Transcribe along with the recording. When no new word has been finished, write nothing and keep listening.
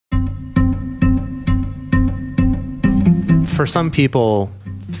for some people,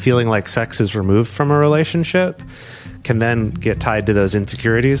 feeling like sex is removed from a relationship can then get tied to those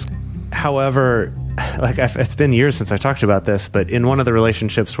insecurities. However, it's been years since I talked about this, but in one of the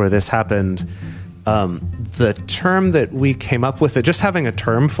relationships where this happened, the term that we came up with, just having a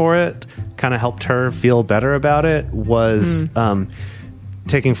term for it kind of helped her feel better about it, was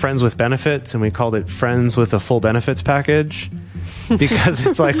taking friends with benefits, and we called it friends with a full benefits package. Because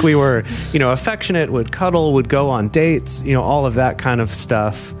it's like we were, affectionate, would cuddle, would go on dates, all of that kind of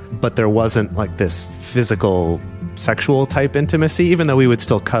stuff. But there wasn't like this physical, sexual type intimacy, even though we would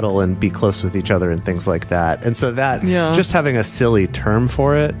still cuddle and be close with each other and things like that. And so that, just having a silly term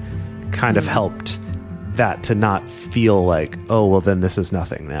for it kind of helped that to not feel like, oh, well, then this is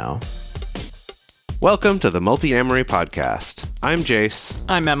nothing now. Welcome to the Multi-Amory Podcast. I'm Jace.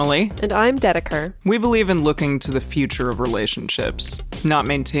 I'm Emily. And I'm Dedeker. We believe in looking to the future of relationships, not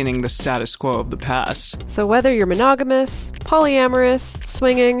maintaining the status quo of the past. So whether you're monogamous, polyamorous,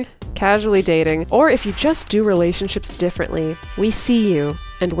 swinging, casually dating, or if you just do relationships differently, we see you,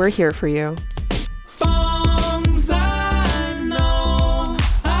 and we're here for you.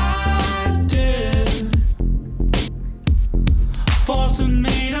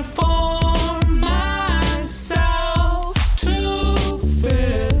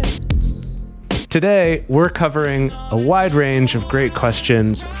 Today, we're covering a wide range of great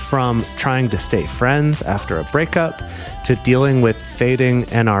questions, from trying to stay friends after a breakup to dealing with fading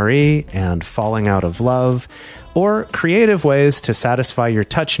NRE and falling out of love, or creative ways to satisfy your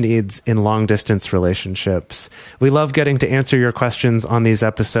touch needs in long-distance relationships. We love getting to answer your questions on these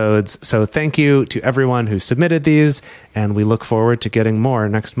episodes, so thank you to everyone who submitted these, and we look forward to getting more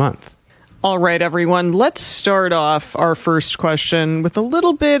next month. All right, everyone, let's start off our first question with a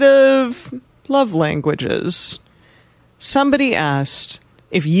little bit of love languages. Somebody asked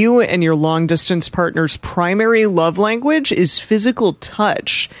if you and your long-distance partner's primary love language is physical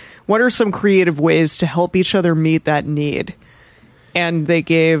touch. What are some creative ways to help each other meet that need? And they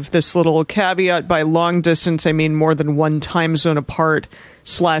gave this little caveat: by long distance, I mean more than one time zone apart, /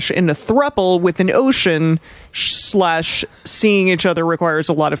 in a throuple with an ocean, / seeing each other requires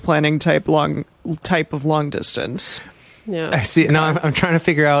a lot of planning type of long distance. Yeah. I see. Now I'm trying to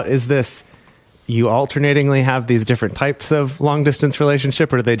figure out, is this you alternatingly have these different types of long distance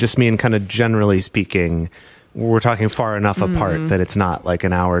relationship, or do they just mean kind of generally speaking, we're talking far enough apart that it's not like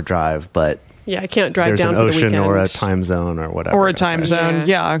an hour drive, but I can't drive there's down an for the ocean weekend. or a time zone or whatever. Or a time zone,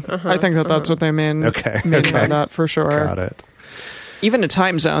 yeah. I think that's what they mean. Okay. By that for sure. Got it. Even a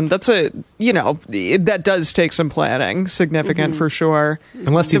time zone, that's that does take some planning, significant for sure.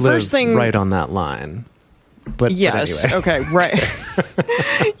 Unless you live right on that line. But yes, anyway. Okay, right.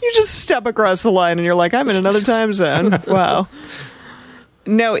 You just step across the line and you're like, I'm in another time zone. Wow.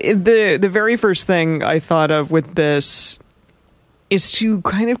 No, the very first thing I thought of with this is to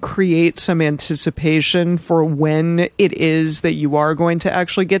kind of create some anticipation for when it is that you are going to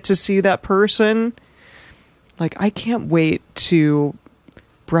actually get to see that person. Like, I can't wait to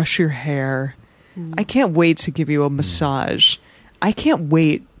brush your hair. I can't wait to give you a massage. I can't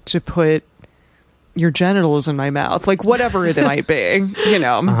wait to put your genitals in my mouth, like whatever it might be,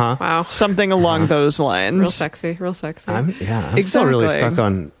 Wow. something along those lines. Real sexy. I'm still really stuck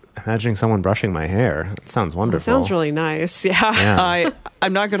on imagining someone brushing my hair. That sounds wonderful. That sounds really nice. Yeah.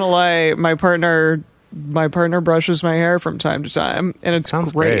 I'm not gonna lie, my partner brushes my hair from time to time, and it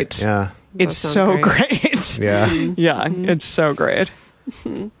sounds great. Yeah, it's so great. Yeah. It's so great.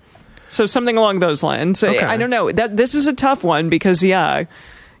 So something along those lines. Okay. I don't know, this is a tough one because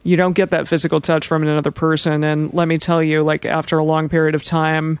you don't get that physical touch from another person. And let me tell you, like, after a long period of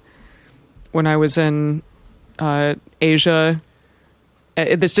time, when I was in Asia,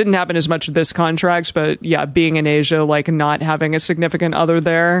 this didn't happen as much with this contract, but being in Asia, like not having a significant other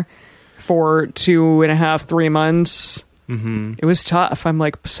there for 2.5, 3 months, it was tough. I'm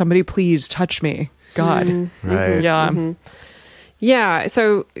like, somebody please touch me. God. Right. Yeah. Yeah.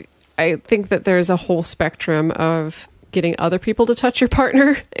 So I think that there's a whole spectrum of getting other people to touch your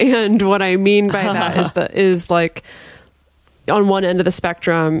partner, and what I mean by that is like on one end of the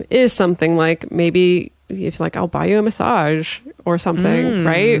spectrum is something like, maybe if like, I'll buy you a massage or something,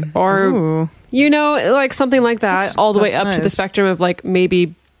 right? Or like something like that, all the way up to the spectrum of like,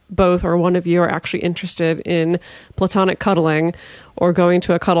 maybe both or one of you are actually interested in platonic cuddling or going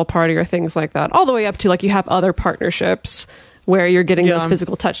to a cuddle party or things like that, all the way up to like you have other partnerships where you're getting those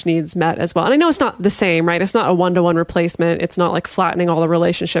physical touch needs met as well. And I know it's not the same, right? It's not a one-to-one replacement. It's not like flattening all the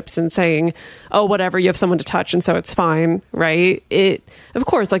relationships and saying, oh, whatever, you have someone to touch and so it's fine, right? Of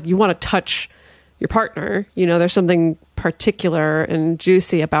course, like, you want to touch your partner. There's something particular and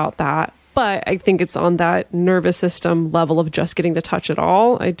juicy about that. But I think it's on that nervous system level of just getting the touch at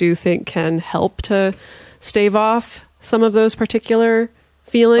all, I do think can help to stave off some of those particular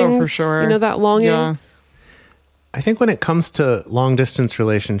feelings. Oh, for sure. You know, that longing. Yeah. I think when it comes to long distance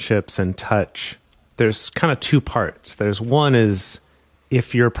relationships and touch, there's kind of two parts. There's one is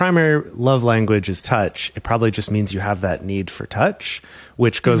if your primary love language is touch, it probably just means you have that need for touch,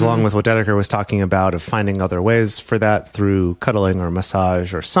 which goes along with what Dedeker was talking about of finding other ways for that through cuddling or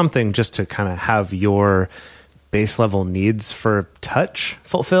massage or something, just to kind of have your base level needs for touch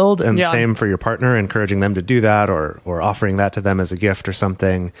fulfilled. And same for your partner, encouraging them to do that or offering that to them as a gift or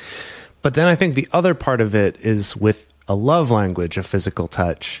something. But then I think the other part of it is with a love language of physical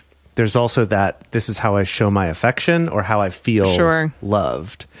touch. There's also that this is how I show my affection or how I feel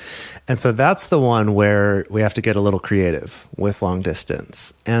loved. And so that's the one where we have to get a little creative with long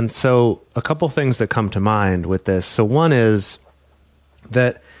distance. And so a couple things that come to mind with this. So one is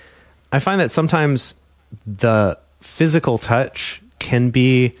that I find that sometimes the physical touch can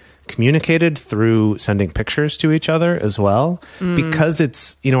be communicated through sending pictures to each other as well, because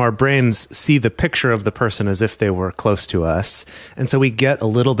it's, you know, our brains see the picture of the person as if they were close to us. And so we get a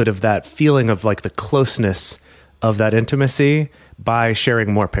little bit of that feeling of like the closeness of that intimacy by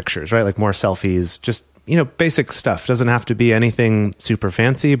sharing more pictures, right? Like more selfies, just, you know, basic stuff. Doesn't have to be anything super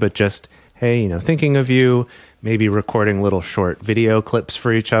fancy, but just, hey, you know, thinking of you, maybe recording little short video clips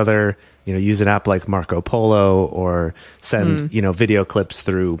for each other. You know, use an app like Marco Polo or send, you know, video clips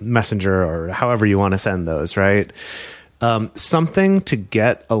through Messenger or however you want to send those, right? Something to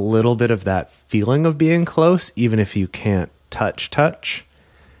get a little bit of that feeling of being close, even if you can't touch.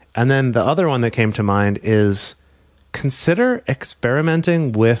 And then the other one that came to mind is consider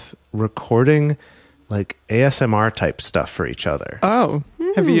experimenting with recording like ASMR type stuff for each other. Oh,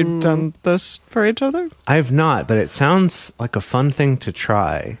 have you done this for each other? I've not, but it sounds like a fun thing to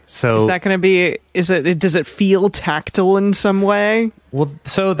try. So Is that going to be, does it feel tactile in some way? Well,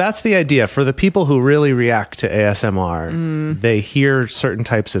 so that's the idea. For the people who really react to ASMR, they hear certain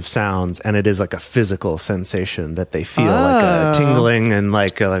types of sounds and it is like a physical sensation that they feel, like a tingling and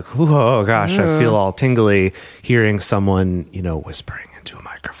like, oh gosh, I feel all tingly hearing someone, you know, whispering into a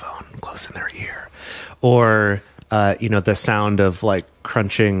microphone close in their ear. Or, you know, the sound of like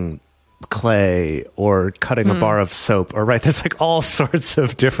crunching clay or cutting a bar of soap, or right. There's like all sorts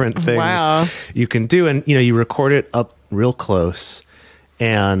of different things you can do. And, you know, you record it up real close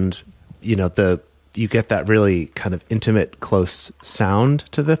and, you know, you get that really kind of intimate, close sound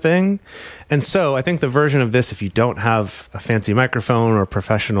to the thing. And so I think the version of this, if you don't have a fancy microphone or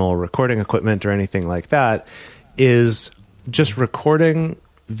professional recording equipment or anything like that, is just recording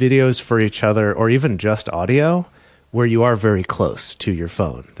videos for each other or even just audio where you are very close to your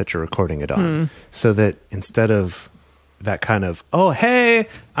phone that you're recording it on. So that instead of that kind of, oh, hey,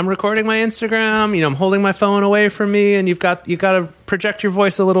 I'm recording my Instagram, you know, I'm holding my phone away from me and you got to project your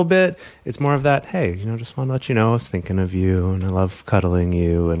voice a little bit. It's more of that, hey, you know, just want to let you know I was thinking of you and I love cuddling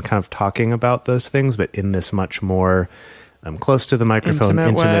you and kind of talking about those things, but in this much more close to the microphone,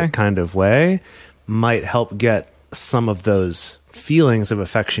 intimate kind of way might help get some of those feelings of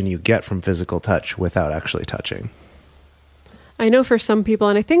affection you get from physical touch without actually touching. I know for some people,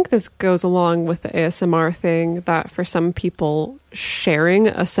 and I think this goes along with the ASMR thing, that for some people, sharing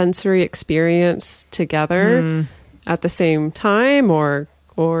a sensory experience together at the same time or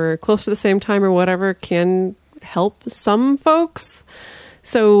close to the same time or whatever can help some folks.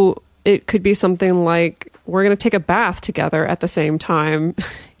 So it could be something like, we're going to take a bath together at the same time,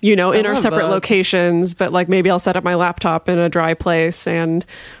 you know, in our separate locations, but like maybe I'll set up my laptop in a dry place and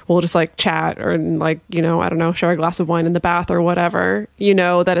we'll just like chat or like, you know, I don't know, share a glass of wine in the bath or whatever, you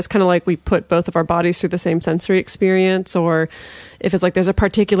know, that is kind of like we put both of our bodies through the same sensory experience. Or if it's like there's a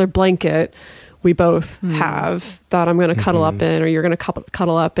particular blanket we both have that I'm going to cuddle up in or you're going to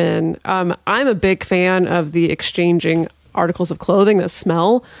cuddle up in. I'm a big fan of the exchanging articles of clothing that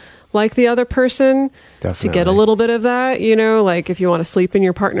smell like the other person. Definitely. To get a little bit of that, you know, like if you want to sleep in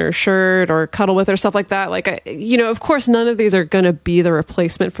your partner's shirt or cuddle with or stuff like that, like, you know, of course, none of these are going to be the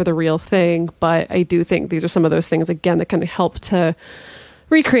replacement for the real thing, but I do think these are some of those things, again, that can help to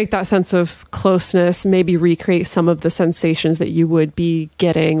recreate that sense of closeness, maybe recreate some of the sensations that you would be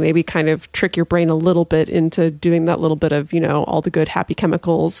getting, maybe kind of trick your brain a little bit into doing that little bit of, you know, all the good happy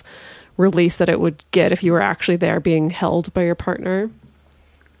chemicals release that it would get if you were actually there being held by your partner.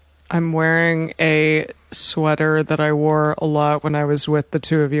 I'm wearing a sweater that I wore a lot when I was with the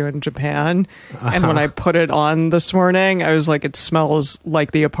two of you in Japan. And when I put it on this morning, I was like, it smells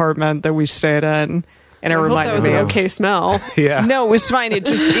like the apartment that we stayed in. And it reminded me of an okay smell. Yeah. No, it was fine. It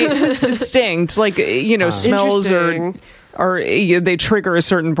was distinct. Like, you know, smells are or they trigger a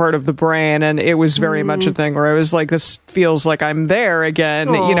certain part of the brain. And it was very much a thing where I was like, this feels like I'm there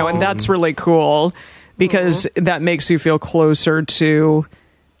again, and that's really cool because that makes you feel closer to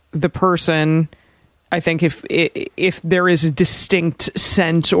the person. I think if there is a distinct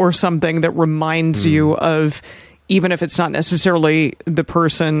scent or something that reminds you of, even if it's not necessarily the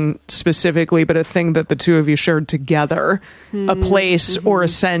person specifically, but a thing that the two of you shared together, a place or a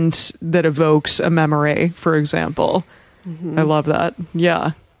scent that evokes a memory, for example. I love that.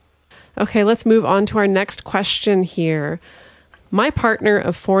 Yeah. Okay, let's move on to our next question here. My partner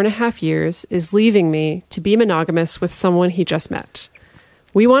of 4.5 years is leaving me to be monogamous with someone he just met.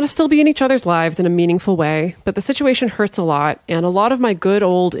 We want to still be in each other's lives in a meaningful way, but the situation hurts a lot, and a lot of my good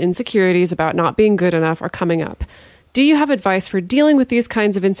old insecurities about not being good enough are coming up. Do you have advice for dealing with these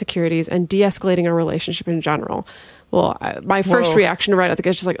kinds of insecurities and de-escalating a relationship in general? Well, my first reaction right at the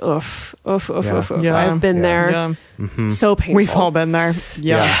get is just like, oof. Yeah. I've been there. Yeah. So painful. We've all been there.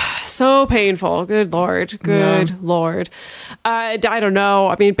 Yeah. So painful. Good Lord. Lord. I don't know.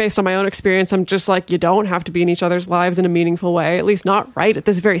 I mean, based on my own experience, I'm just like, you don't have to be in each other's lives in a meaningful way, at least not right at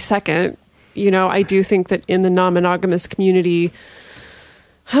this very second. I do think that in the non-monogamous community,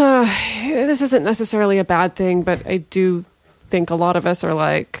 this isn't necessarily a bad thing, but I do think a lot of us are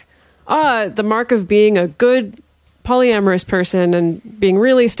like, the mark of being a good polyamorous person and being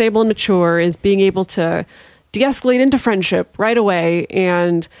really stable and mature is being able to de-escalate into friendship right away,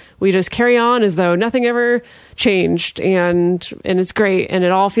 and we just carry on as though nothing ever changed, and it's great, and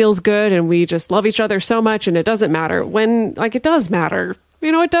it all feels good, and we just love each other so much, and it doesn't matter when, like, it does matter.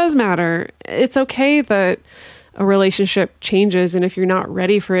 It does matter. It's okay that a relationship changes, and if you're not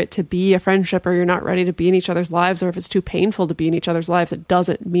ready for it to be a friendship, or you're not ready to be in each other's lives, or if it's too painful to be in each other's lives, it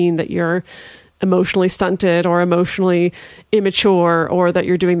doesn't mean that you're emotionally stunted or emotionally immature or that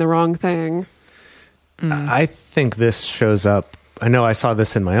you're doing the wrong thing. I think this shows up. I know I saw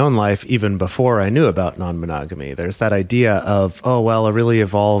this in my own life even before I knew about non-monogamy. There's that idea of, a really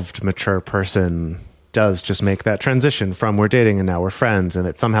evolved, mature person does just make that transition from we're dating and now we're friends, and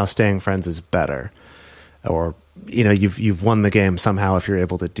that somehow staying friends is better. Or, you've won the game somehow if you're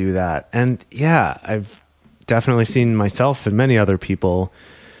able to do that. And yeah, I've definitely seen myself and many other people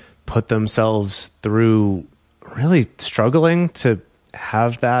put themselves through really struggling to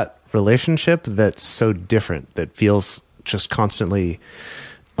have that relationship that's so different, that feels just constantly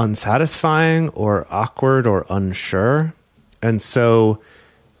unsatisfying or awkward or unsure. And so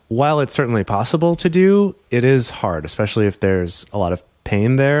while it's certainly possible to do, it is hard, especially if there's a lot of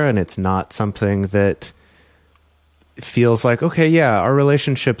pain there and it's not something that feels like, okay, yeah, our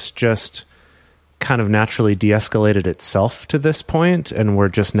relationship's just kind of naturally de-escalated itself to this point and we're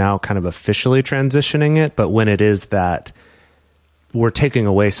just now kind of officially transitioning it. But when it is that we're taking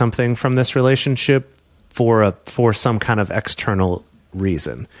away something from this relationship for some kind of external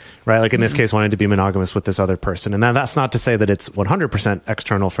reason, right? Like in this case, wanting to be monogamous with this other person. And that's not to say that it's 100%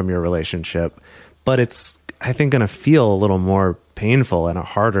 external from your relationship, but it's, I think, going to feel a little more painful and a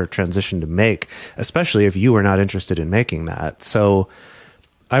harder transition to make, especially if you were not interested in making that. So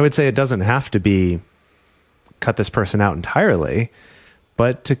I would say it doesn't have to be cut this person out entirely,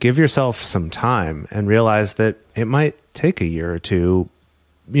 but to give yourself some time and realize that it might take a year or two.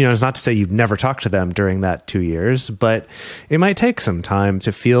 It's not to say you've never talked to them during that 2 years, but it might take some time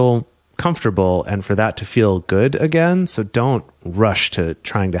to feel comfortable and for that to feel good again. So don't rush to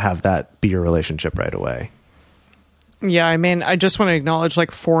trying to have that be your relationship right away. Yeah, I mean, I just want to acknowledge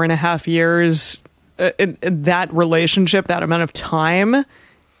 4.5 years, that relationship, that amount of time,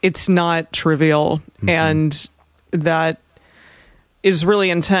 it's not trivial. Mm-hmm. And that is really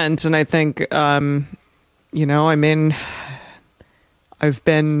intense. And I think, I've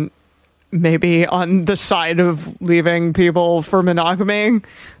been maybe on the side of leaving people for monogamy.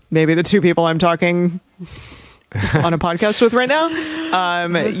 Maybe the two people I'm talking on a podcast with right now,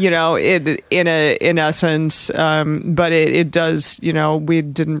 in essence, but it does, we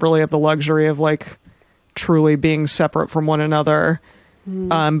didn't really have the luxury of truly being separate from one another.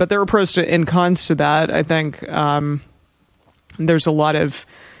 But there are pros and cons to that. I think, there's a lot of,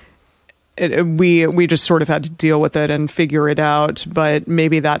 we just sort of had to deal with it and figure it out, but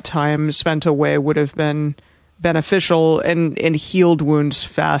maybe that time spent away would have been beneficial and healed wounds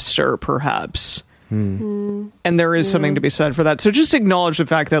faster, perhaps. And there is something to be said for that. So just acknowledge the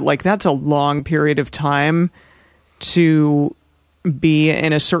fact that that's a long period of time to be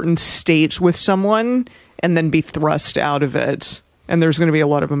in a certain state with someone and then be thrust out of it. And there's going to be a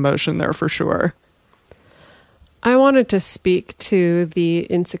lot of emotion there for sure. I wanted to speak to the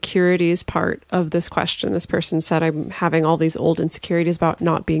insecurities part of this question. This person said, I'm having all these old insecurities about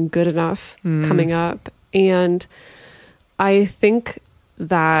not being good enough coming up. And I think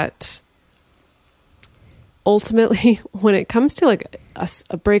that ultimately, when it comes to like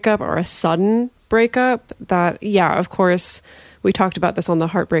a breakup or a sudden breakup, that, yeah, of course, we talked about this on the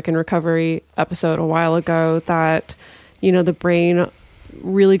Heartbreak and Recovery episode a while ago, that, you know, the brain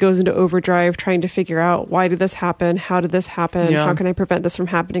really goes into overdrive trying to figure out, why did this happen? How did this happen? Yeah. How can I prevent this from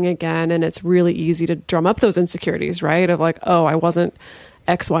happening again? And it's really easy to drum up those insecurities, right? Of like, oh, I wasn't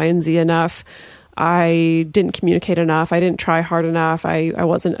X, Y, and Z enough. I didn't communicate enough. I didn't try hard enough. I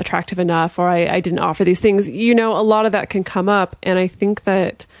wasn't attractive enough, or I didn't offer these things. You know, a lot of that can come up. And I think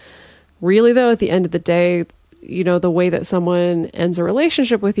that really, though, at the end of the day, you know, the way that someone ends a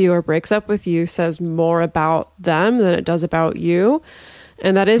relationship with you or breaks up with you says more about them than it does about you.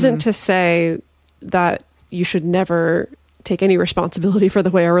 And that isn't to say that you should never take any responsibility for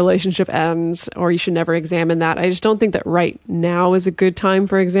the way a relationship ends, or you should never examine that. I just don't think that right now is a good time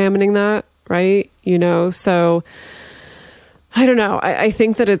for examining that, right? You know, so I don't know. I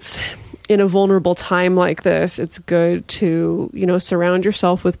think that it's in a vulnerable time like this, it's good to, you know, surround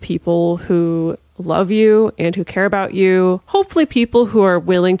yourself with people who love you and who care about you. Hopefully people who are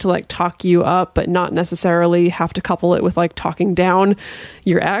willing to like talk you up, but not necessarily have to couple it with like talking down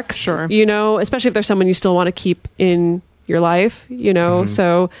your ex. Sure. You know, especially if there's someone you still want to keep in your life, you know.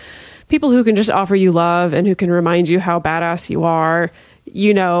 So people who can just offer you love and who can remind you how badass you are,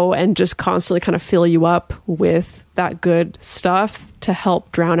 you know, and just constantly kind of fill you up with that good stuff to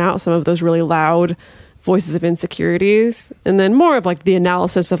help drown out some of those really loud voices of insecurities. And then more of like the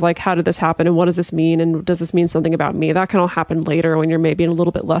analysis of like, how did this happen and what does this mean and does this mean something about me? That can all happen later when you're maybe in a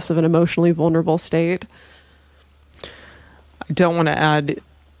little bit less of an emotionally vulnerable state. I don't want to add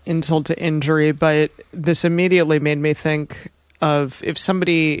insult to injury, but this immediately made me think of, if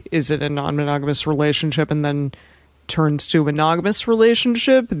somebody is in a non-monogamous relationship and then turns to a monogamous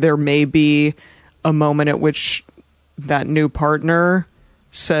relationship, there may be a moment at which that new partner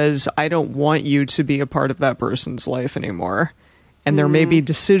says, I don't want you to be a part of that person's life anymore. And there may be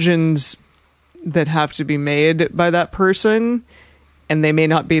decisions that have to be made by that person, and they may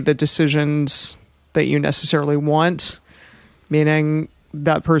not be the decisions that you necessarily want, meaning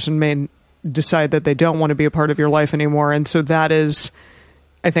that person may decide that they don't want to be a part of your life anymore. And so that is,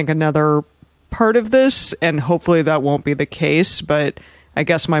 I think, another part of this, and hopefully that won't be the case, but I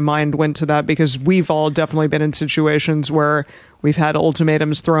guess my mind went to that because we've all definitely been in situations where we've had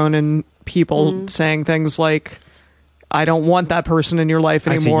ultimatums thrown and people saying things like, I don't want that person in your life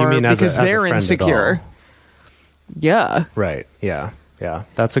anymore because they're insecure. Yeah. Right. Yeah. Yeah.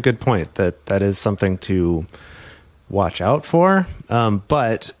 That's a good point. That is something to watch out for.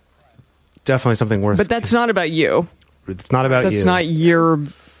 But definitely something worth. But that's not about you. It's not about you.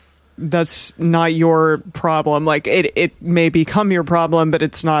 That's not your problem. Like it may become your problem, but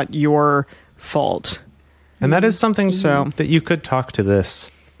it's not your fault. And that is something that you could talk to this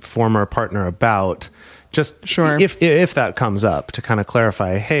former partner about. Just sure. if that comes up, to kind of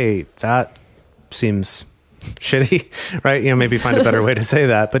clarify, hey, that seems shitty, right? You know, maybe find a better way to say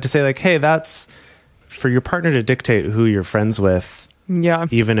that, but to say like, hey, that's for your partner to dictate who you're friends with. Yeah.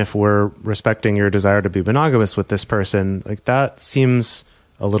 Even if we're respecting your desire to be monogamous with this person, like that seems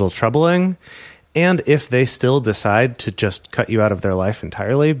a little troubling. And if they still decide to just cut you out of their life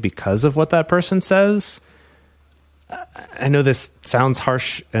entirely because of what that person says, I know this sounds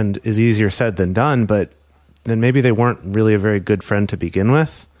harsh and is easier said than done, but then maybe they weren't really a very good friend to begin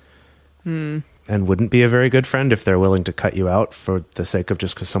with, and wouldn't be a very good friend if they're willing to cut you out for the sake of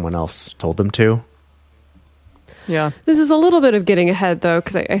just because someone else told them to. Yeah. This is a little bit of getting ahead, though,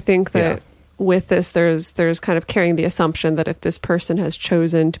 because I think that with this, there's kind of carrying the assumption that if this person has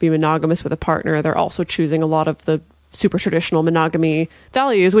chosen to be monogamous with a partner, they're also choosing a lot of the super traditional monogamy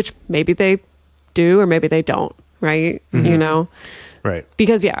values, which maybe they do or maybe they don't, right? You know? Right.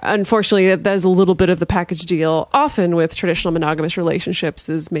 Because, yeah, unfortunately, that's a little bit of the package deal. Often with traditional monogamous relationships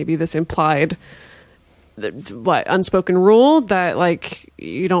is maybe this implied, unspoken rule that, like,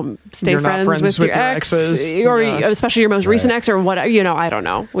 you don't stay friends with your ex, or especially your most recent ex, or what, you know, I don't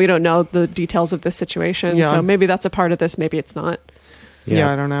know. We don't know the details of this situation. Yeah. So maybe that's a part of this. Maybe it's not.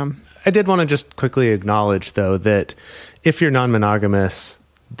 Yeah, I don't know. I did want to just quickly acknowledge, though, that if you're non-monogamous,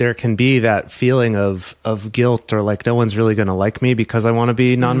 there can be that feeling of guilt or like no one's really going to like me because I want to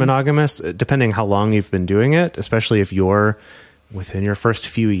be non-monogamous, depending how long you've been doing it, especially if you're within your first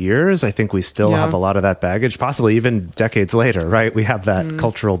few years. I think we still have a lot of that baggage, possibly even decades later, right? We have that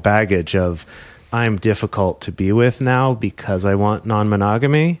cultural baggage of I'm difficult to be with now because I want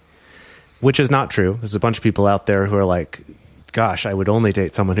non-monogamy, which is not true. There's a bunch of people out there who are like, gosh, I would only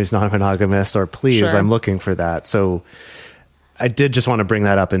date someone who's non-monogamous, or please, I'm looking for that. So I did just want to bring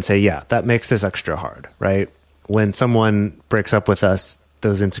that up and say, yeah, that makes this extra hard, right? when someone breaks up with us,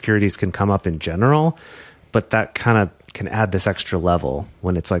 those insecurities can come up in general, but that kind of can add this extra level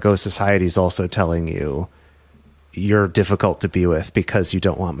when it's like, oh, society's also telling you you're difficult to be with because you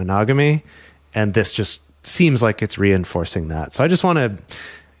don't want monogamy. And this just seems like it's reinforcing that. So I just want to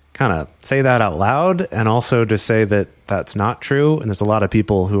kind of say that out loud, and also to say that that's not true. And there's a lot of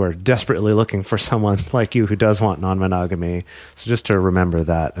people who are desperately looking for someone like you who does want non-monogamy. So just to remember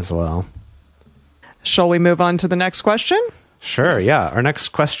that as well. Shall we move on to the next question? Sure. Yes. Yeah. Our next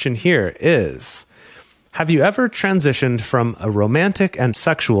question here is, have you ever transitioned from a romantic and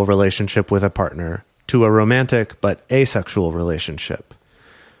sexual relationship with a partner to a romantic but asexual relationship?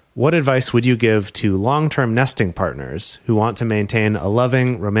 What advice would you give to long-term nesting partners who want to maintain a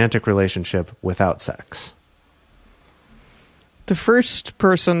loving romantic relationship without sex? The first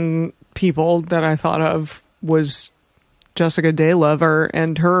people that I thought of was Jessica Daylover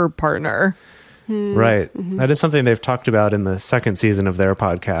and her partner. Right. Mm-hmm. That is something they've talked about in the second season of their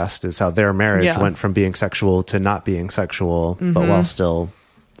podcast, is how their marriage went from being sexual to not being sexual, but while still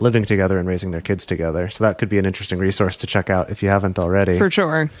living together and raising their kids together. So that could be an interesting resource to check out if you haven't already. For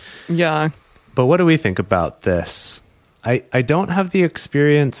sure. Yeah. But what do we think about this? I don't have the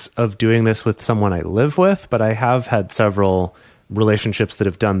experience of doing this with someone I live with, but I have had several relationships that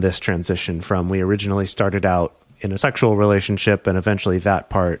have done this transition from, we originally started out in a sexual relationship and eventually that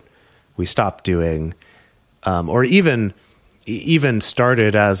part we stopped doing, or even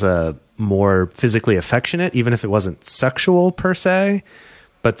started as a more physically affectionate, even if it wasn't sexual per se,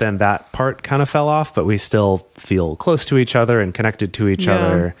 but then that part kind of fell off, but we still feel close to each other and connected to each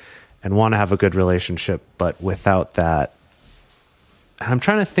other and want to have a good relationship. But without that, I'm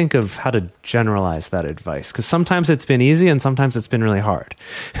trying to think of how to generalize that advice, because sometimes it's been easy and sometimes it's been really hard.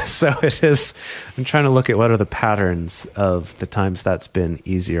 So I'm trying to look at what are the patterns of the times that's been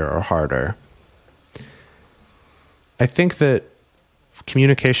easier or harder. I think that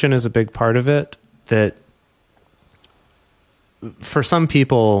communication is a big part of it, that for some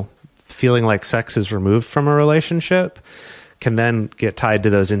people, feeling like sex is removed from a relationship can then get tied to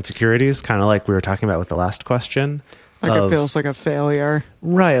those insecurities, kind of like we were talking about with the last question. Like it feels like a failure.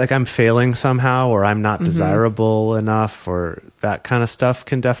 Right. Like I'm failing somehow, or I'm not desirable enough, or that kind of stuff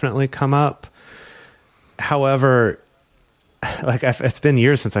can definitely come up. However, like it's been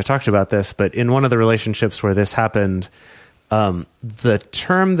years since I talked about this, but in one of the relationships where this happened, the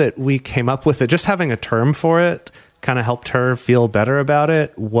term that we came up with, just having a term for it kind of helped her feel better about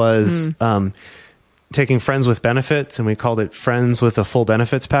it, was taking friends with benefits, and we called it friends with a full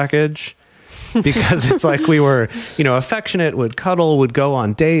benefits package. Because it's like we were, affectionate, would cuddle, would go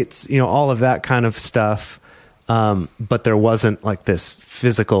on dates, all of that kind of stuff. But there wasn't like this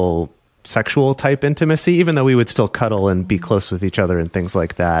physical, sexual type intimacy, even though we would still cuddle and be close with each other and things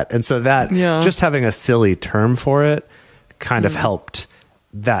like that. And so that just having a silly term for it kind of helped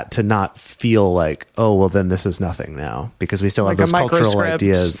that to not feel like, oh, well, then this is nothing now, because we still have those cultural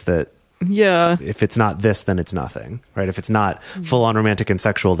ideas that, if it's not this, then it's nothing, right? If it's not full on romantic and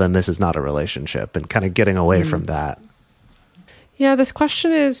sexual, then this is not a relationship, and kind of getting away from that. Yeah, this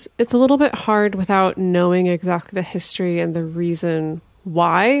question it's a little bit hard without knowing exactly the history and the reason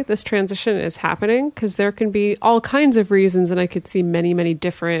why this transition is happening, because there can be all kinds of reasons, and I could see many, many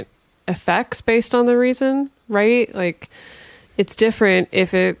different effects based on the reason, right? Like, it's different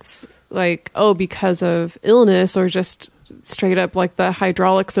if it's like, oh, because of illness, or just straight up like the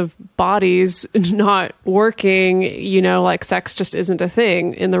hydraulics of bodies not working, like sex just isn't a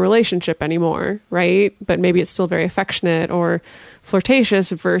thing in the relationship anymore, right? But maybe it's still very affectionate or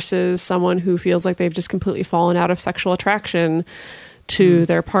flirtatious, versus someone who feels like they've just completely fallen out of sexual attraction to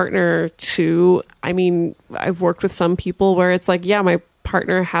their partner. I've worked with some people where it's like, yeah, my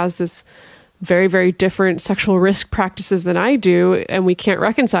partner has this very, very different sexual risk practices than I do, and we can't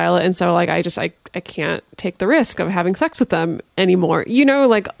reconcile it. And so like, I can't take the risk of having sex with them anymore.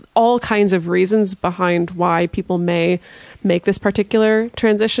 Like all kinds of reasons behind why people may make this particular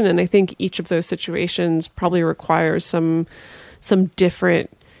transition. And I think each of those situations probably requires some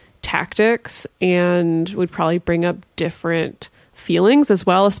different tactics, and would probably bring up different feelings as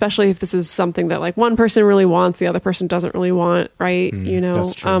well, especially if this is something that like one person really wants, the other person doesn't really want, right?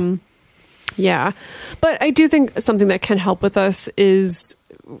 That's true. Yeah. But I do think something that can help with us is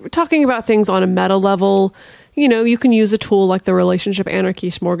talking about things on a meta level. You can use a tool like the Relationship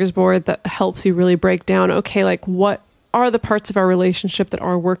Anarchy Smorgasbord that helps you really break down, okay, like what are the parts of our relationship that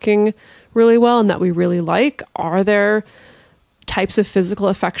are working really well and that we really like? Are there types of physical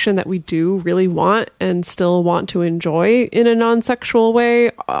affection that we do really want and still want to enjoy in a non-sexual way?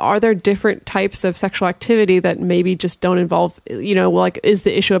 Are there different types of sexual activity that maybe just don't involve, like, is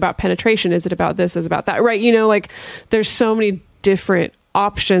the issue about penetration? Is it about this? Is it about that? Right? Like, there's so many different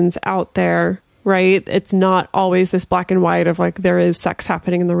options out there, right? It's not always this black and white of like, there is sex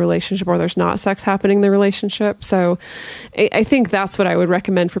happening in the relationship or there's not sex happening in the relationship. So I think that's what I would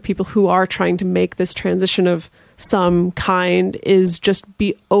recommend for people who are trying to make this transition of some kind, is just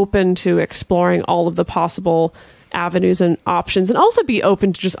be open to exploring all of the possible avenues and options, and also be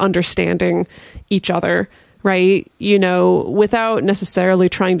open to just understanding each other, right? Without necessarily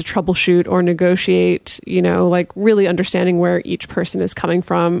trying to troubleshoot or negotiate, like really understanding where each person is coming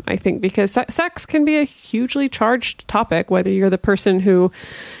from. I think because sex can be a hugely charged topic, whether you're the person who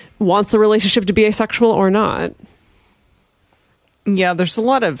wants the relationship to be asexual or not. Yeah, there's a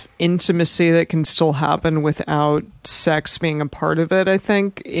lot of intimacy that can still happen without sex being a part of it, I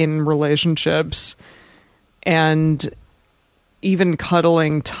think, in relationships. And even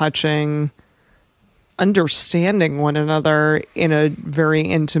cuddling, touching, understanding one another in a very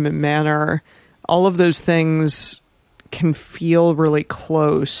intimate manner, all of those things can feel really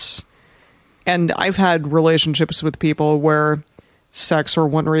close. And I've had relationships with people where sex, for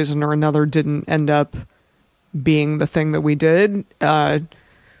one reason or another, didn't end up being the thing that we did.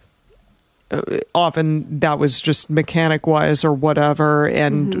 Often that was just mechanic wise or whatever,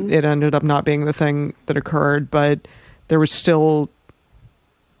 and it ended up not being the thing that occurred, but there was still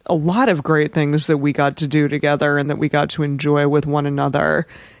a lot of great things that we got to do together and that we got to enjoy with one another.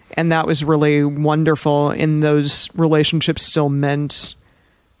 And that was really wonderful. And those relationships still meant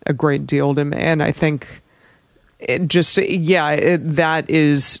a great deal to me. And I think that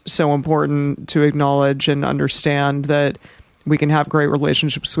is so important to acknowledge and understand, that we can have great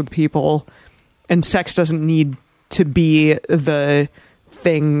relationships with people, and sex doesn't need to be the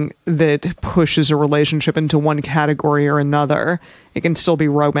thing that pushes a relationship into one category or another. It can still be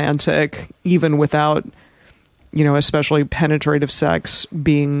romantic, even without, especially penetrative sex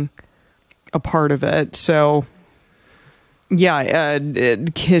being a part of it. So,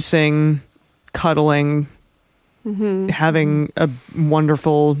 kissing, cuddling, having a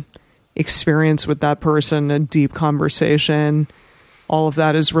wonderful experience with that person, a deep conversation, all of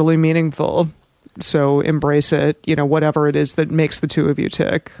that is really meaningful. So embrace it, whatever it is that makes the two of you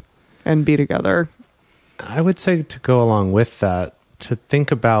tick, and be together. I would say, to go along with that, to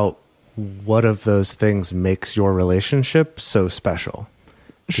think about what of those things makes your relationship so special.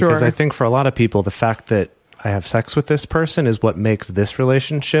 Sure. Because I think for a lot of people, the fact that I have sex with this person is what makes this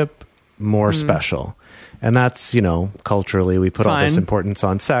relationship more special. And that's, culturally, we put all this importance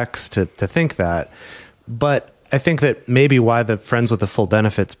on sex to think that. But I think that maybe why the friends with the full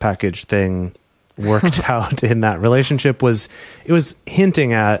benefits package thing worked out in that relationship was, it was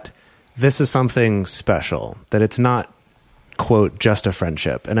hinting at, this is something special, that it's not, quote, just a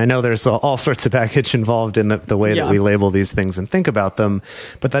friendship. And I know there's all sorts of baggage involved in the way that we label these things and think about them,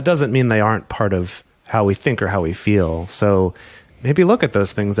 but that doesn't mean they aren't part of how we think or how we feel. So maybe look at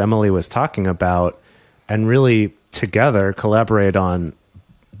those things Emily was talking about and really together collaborate on,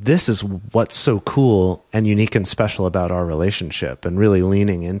 this is what's so cool and unique and special about our relationship, and really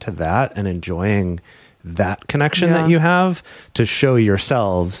leaning into that and enjoying that connection that you have, to show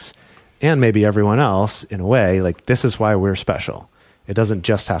yourselves and maybe everyone else, in a way, like, this is why we're special. It doesn't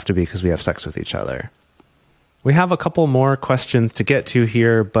just have to be because we have sex with each other. We have a couple more questions to get to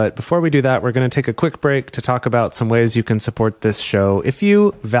here, but before we do that, we're going to take a quick break to talk about some ways you can support this show. If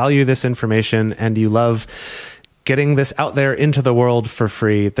you value this information and you love getting this out there into the world for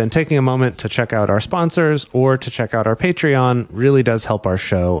free, then taking a moment to check out our sponsors or to check out our Patreon really does help our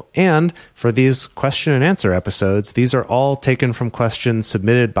show. And for these question and answer episodes, these are all taken from questions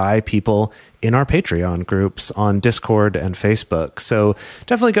submitted by people in our Patreon groups on Discord and Facebook. So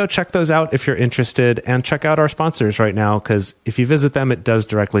definitely go check those out if you're interested, and check out our sponsors right now, because if you visit them, it does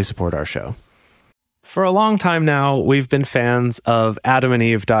directly support our show. For a long time now, we've been fans of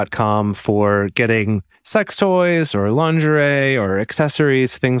AdamandEve.com for getting sex toys or lingerie or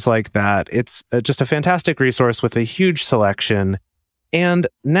accessories, things like that. It's just a fantastic resource with a huge selection. And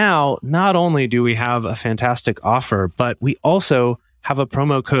now, not only do we have a fantastic offer, but we also have a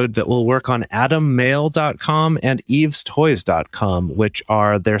promo code that will work on AdamMail.com and EvesToys.com, which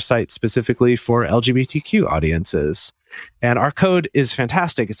are their sites specifically for LGBTQ audiences. And our code is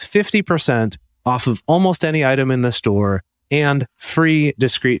fantastic. It's 50% off of almost any item in the store, and free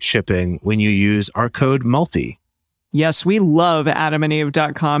discreet shipping when you use our code MULTI. Yes, we love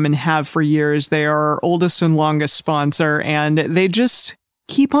AdamandEve.com and have for years. They are our oldest and longest sponsor, and they just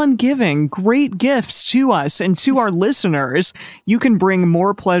keep on giving great gifts to us and to our listeners. You can bring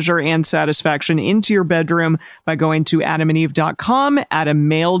more pleasure and satisfaction into your bedroom by going to adamandeve.com,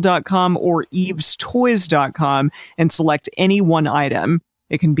 adammail.com, or evestoys.com and select any one item.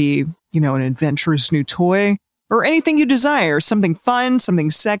 It can be, an adventurous new toy or anything you desire, something fun,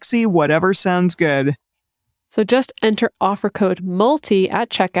 something sexy, whatever sounds good. So just enter offer code MULTI at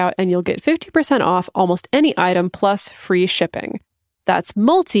checkout and you'll get 50% off almost any item plus free shipping. That's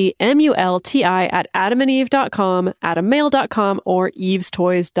MULTI, M-U-L-T-I, at adamandeve.com, adammail.com, or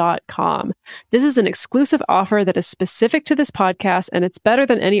evestoys.com. This is an exclusive offer that is specific to this podcast, and it's better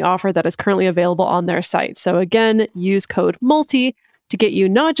than any offer that is currently available on their site. So again, use code MULTI to get you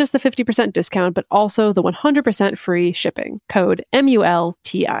not just the 50% discount, but also the 100% free shipping. Code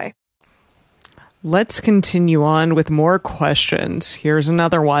MULTI. Let's continue on with more questions. Here's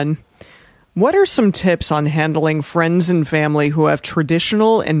another one. What are some tips on handling friends and family who have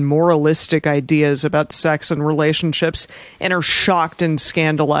traditional and moralistic ideas about sex and relationships and are shocked and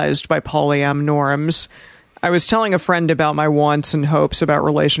scandalized by polyam norms? I was telling a friend about my wants and hopes about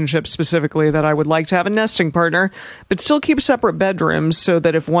relationships, specifically that I would like to have a nesting partner, but still keep separate bedrooms so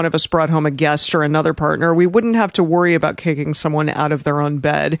that if one of us brought home a guest or another partner, we wouldn't have to worry about kicking someone out of their own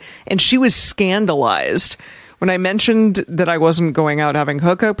bed. And she was scandalized. When I mentioned that I wasn't going out having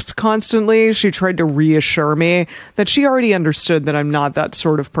hookups constantly, she tried to reassure me that she already understood that I'm not that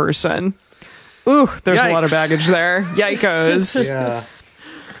sort of person. Ooh, there's a lot of baggage there. Yikos. Yeah.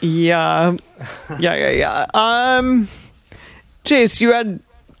 Yeah. Jace, you had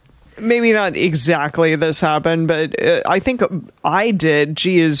maybe not exactly this happen, but I think I did.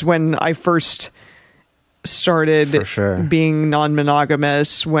 Geez, when I first started For sure. being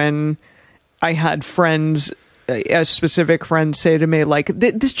non-monogamous, when I had friends, a specific friend, say to me, like,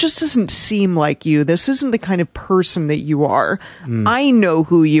 this just doesn't seem like you. This isn't the kind of person that you are. I know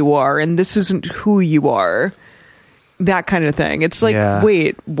who you are, and this isn't who you are. That kind of thing. It's like,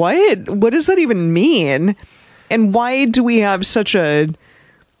 wait, what? What does that even mean? And why do we have such a,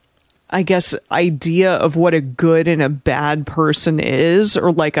 I guess, idea of what a good and a bad person is,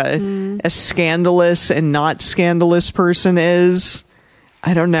 or like a scandalous and not scandalous person is?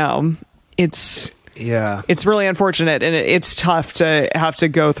 I don't know. It's really unfortunate, and it's tough to have to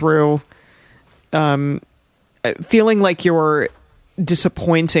go through feeling like you're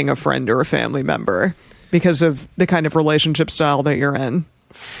disappointing a friend or a family member because of the kind of relationship style that you're in.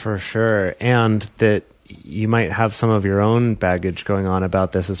 For sure. And that you might have some of your own baggage going on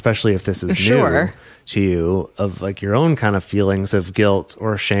about this, especially if this is new to you, of like your own kind of feelings of guilt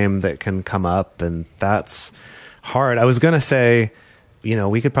or shame that can come up. And that's hard. I was going to say,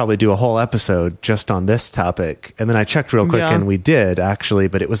 we could probably do a whole episode just on this topic. And then I checked real quick and we did actually,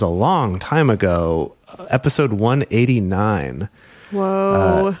 but it was a long time ago, episode 189.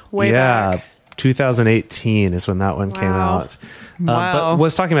 Whoa, way back. 2018 is when that one came out. But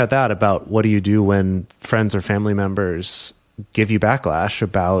was talking about that, about what do you do when friends or family members give you backlash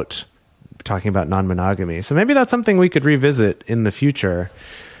about talking about non-monogamy. So maybe that's something we could revisit in the future.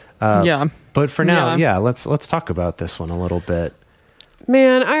 But for now, let's talk about this one a little bit.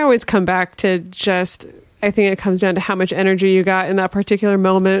 Man, I always come back to just, I think it comes down to how much energy you got in that particular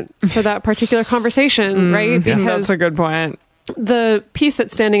moment for that particular conversation, right? Because that's a good point. The piece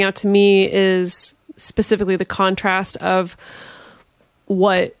that's standing out to me is specifically the contrast of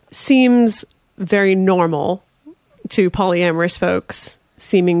what seems very normal to polyamorous folks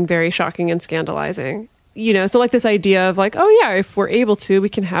seeming very shocking and scandalizing. So like this idea of like, oh yeah, if we're able to, we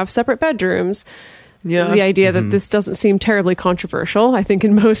can have separate bedrooms. Yeah. The idea that this doesn't seem terribly controversial, I think,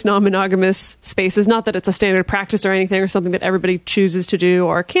 in most non-monogamous spaces. Not that it's a standard practice or anything or something that everybody chooses to do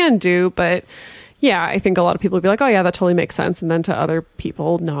or can do, but yeah, I think a lot of people would be like, oh yeah, that totally makes sense. And then to other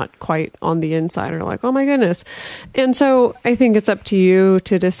people, not quite on the inside, are like, oh my goodness. And so I think it's up to you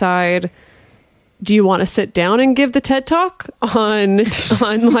to decide, do you want to sit down and give the TED Talk on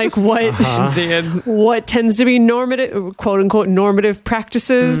like what what tends to be normative, quote unquote, normative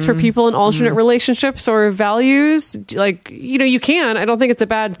practices for people in alternate relationships or values? Like, you can. I don't think it's a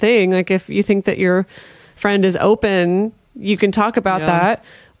bad thing. Like, if you think that your friend is open, you can talk about that.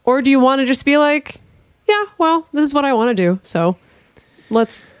 Or do you want to just be like, yeah, well, this is what I want to do, so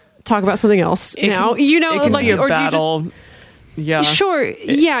let's talk about something else now? It can like, be a or battle. Do you just, sure,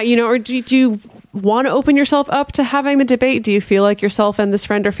 or do you want to open yourself up to having the debate? Do you feel like yourself and this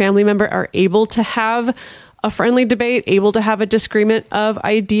friend or family member are able to have a friendly debate, able to have a disagreement of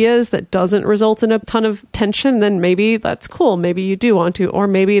ideas that doesn't result in a ton of tension? Then maybe that's cool. Maybe you do want to, or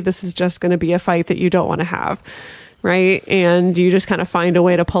maybe this is just going to be a fight that you don't want to have. Right. And you just kind of find a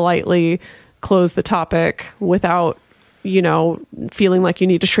way to politely close the topic without feeling like you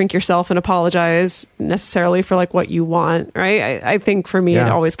need to shrink yourself and apologize necessarily for like what you want, right? I think for me, it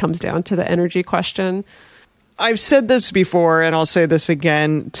always comes down to the energy question. I've said this before, and I'll say this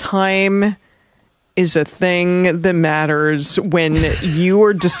again. Time is a thing that matters when you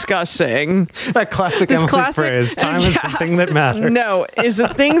are discussing that classic Emily phrase. Time is the thing that matters. No, is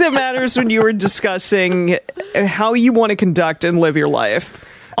a thing that matters when you are discussing how you want to conduct and live your life.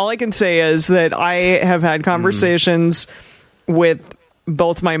 All I can say is that I have had conversations with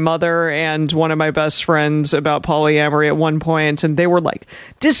both my mother and one of my best friends about polyamory at one point, and they were like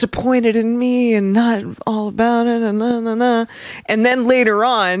disappointed in me and not all about it and then later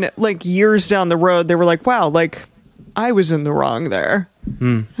on, like years down the road, they were like, wow, like I was in the wrong there.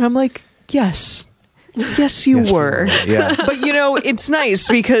 And I'm like, yes you were. Yeah. But it's nice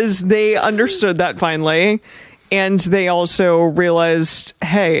because they understood that finally, and they also realized,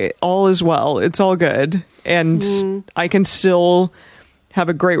 hey, all is well, it's all good, and I can still have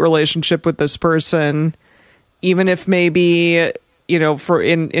a great relationship with this person, even if maybe, for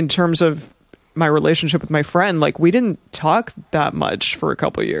in terms of my relationship with my friend, like we didn't talk that much for a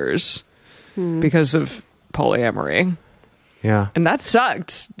couple years because of polyamory. Yeah. And that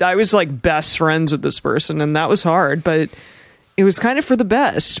sucked. I was like best friends with this person, and that was hard, but it was kind of for the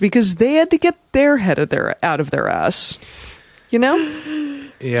best because they had to get their head out of their ass,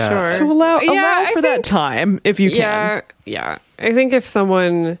 Yeah. Sure. So allow for that time if you can. Yeah. I think if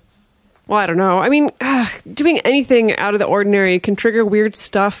someone, well, I don't know. I mean, doing anything out of the ordinary can trigger weird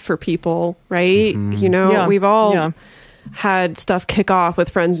stuff for people, right? We've all had stuff kick off with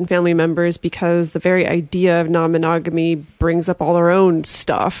friends and family members because the very idea of non-monogamy brings up all their own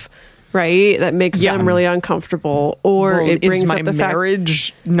stuff, right? That makes them really uncomfortable, or it brings is my up the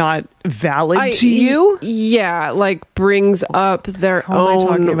marriage not valid to you? Yeah, like brings up their How own. am I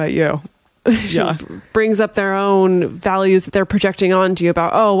talking about you? Yeah, brings up their own values that they're projecting onto you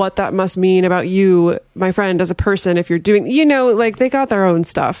about, what that must mean about you, my friend, as a person. If you're doing, like they got their own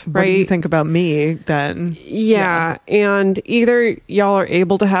stuff, right? What do you think about me then? Yeah. And either y'all are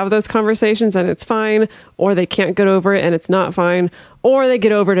able to have those conversations and it's fine, or they can't get over it and it's not fine, or they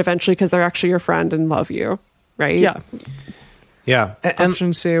get over it eventually because they're actually your friend and love you, right? Yeah. Yeah. And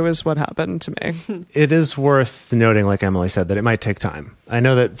option C was what happened to me. it is worth noting, like Emily said, that it might take time. I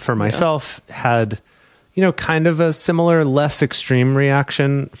know that for myself, had, kind of a similar, less extreme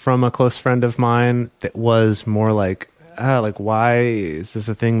reaction from a close friend of mine that was more like, why is this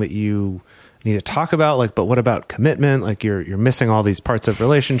a thing that you need to talk about? Like, but what about commitment? Like you're missing all these parts of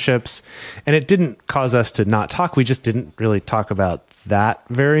relationships. And it didn't cause us to not talk. We just didn't really talk about that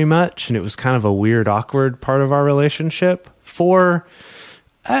very much. And it was kind of a weird, awkward part of our relationship for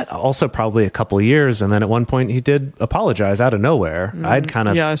also probably a couple of years. And then at one point he did apologize out of nowhere. I'd kind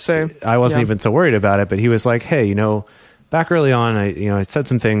of, I wasn't even so worried about it, but he was like, hey, back early on, I said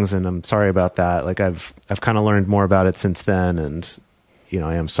some things and I'm sorry about that. Like I've kind of learned more about it since then. And,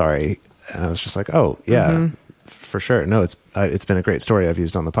 I am sorry. And I was just like, oh yeah, for sure. No, it's been a great story I've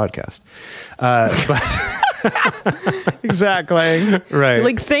used on the podcast. But exactly. Right.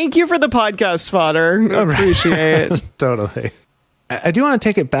 Like, thank you for the podcast fodder. Appreciate it. Totally. I do want to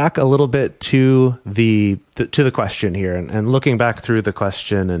take it back a little bit to the question here and looking back through the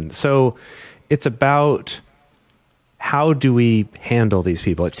question. And so it's about how do we handle these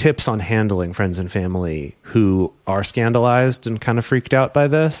people? Like tips on handling friends and family who are scandalized and kind of freaked out by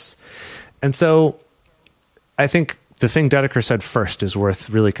this. And so I think the thing Dedeker said first is worth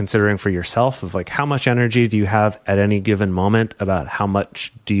really considering for yourself of like, how much energy do you have at any given moment about how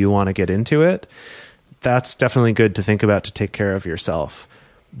much do you want to get into it? That's definitely good to think about to take care of yourself.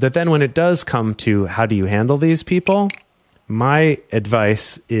 But then when it does come to how do you handle these people, my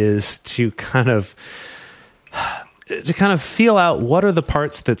advice is to kind of feel out what are the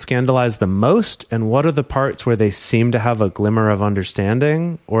parts that scandalize the most and what are the parts where they seem to have a glimmer of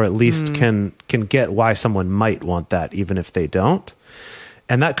understanding or at least can get why someone might want that even if they don't.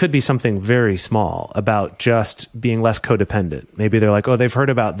 And that could be something very small about just being less codependent. Maybe they're like, oh, they've heard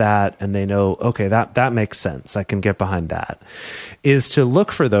about that and they know, okay, that makes sense. I can get behind that. Is to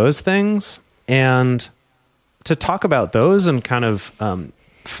look for those things and to talk about those and kind of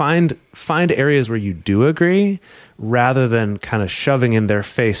find areas where you do agree rather than kind of shoving in their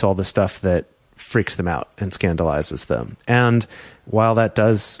face all the stuff that freaks them out and scandalizes them. And while that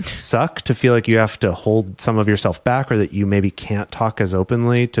does suck to feel like you have to hold some of yourself back or that you maybe can't talk as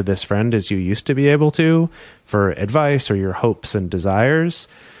openly to this friend as you used to be able to for advice or your hopes and desires,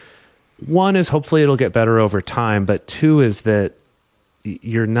 one is hopefully it'll get better over time, but two is that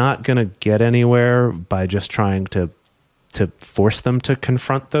you're not going to get anywhere by just trying to to force them to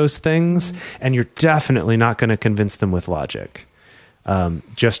confront those things. And you're definitely not going to convince them with logic.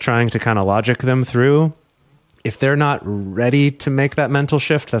 Just trying to kind of logic them through. If they're not ready to make that mental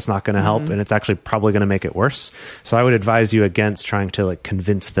shift, that's not going to help. And it's actually probably going to make it worse. So I would advise you against trying to like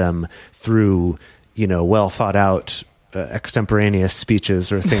convince them through, well thought out extemporaneous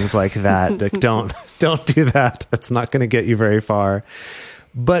speeches or things like that. Like, don't do that. That's not going to get you very far.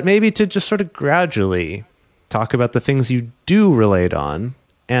 But maybe to just sort of gradually talk about the things you do relate on,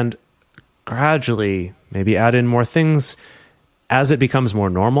 and gradually maybe add in more things. As it becomes more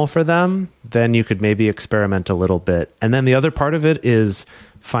normal for them, then you could maybe experiment a little bit. And then the other part of it is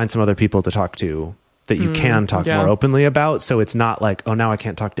find some other people to talk to that you can talk more openly about. So it's not like, oh, now I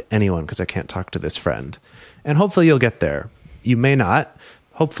can't talk to anyone because I can't talk to this friend. And hopefully you'll get there. You may not.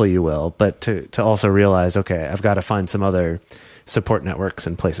 Hopefully you will. But to also realize, okay, I've got to find some other support networks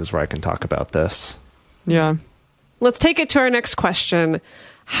and places where I can talk about this. Yeah. Let's take it to our next question.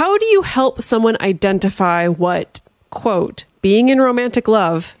 How do you help someone identify what, quote, being in romantic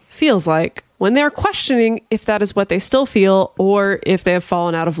love feels like when they're questioning if that is what they still feel or if they have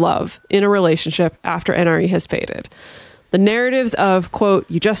fallen out of love in a relationship after NRE has faded? The narratives of, quote,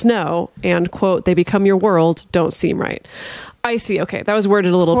 you just know, and, quote, they become your world don't seem right. I see. Okay, that was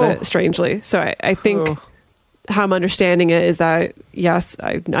worded a little bit strangely. So I think how I'm understanding it is that, yes,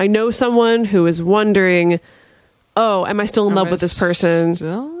 I know someone who is wondering, oh, am I still in love with this person?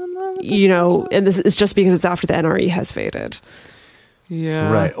 And this is just because it's after the NRE has faded.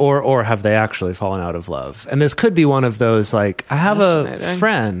 Yeah. Right. Or have they actually fallen out of love? And this could be one of those, like, I have a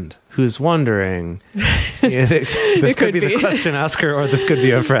friend who's wondering. This could be the question asker, or this could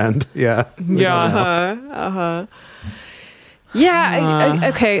be a friend. Yeah. Yeah.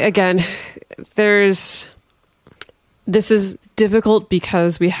 Yeah. Okay. Again, this is difficult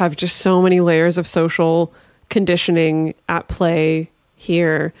because we have just so many layers of social conditioning at play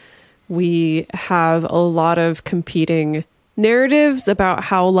here. We have a lot of competing narratives about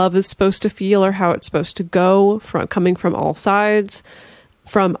how love is supposed to feel or how it's supposed to go, coming from all sides,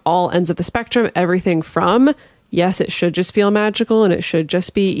 from all ends of the spectrum. Everything from, yes, it should just feel magical and it should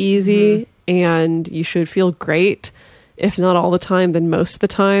just be easy and you should feel great, if not all the time, then most of the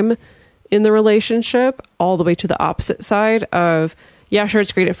time in the relationship, all the way to the opposite side of, yeah, sure,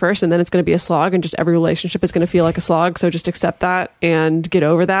 it's great at first, and then it's going to be a slog, and just every relationship is going to feel like a slog, so just accept that and get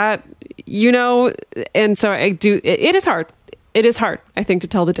over that, and so it is hard. It is hard, I think, to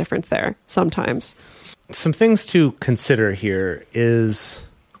tell the difference there sometimes. Some things to consider here is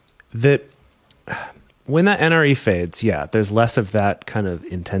that when that NRE fades, there's less of that kind of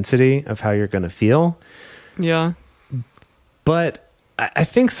intensity of how you're going to feel. Yeah. But I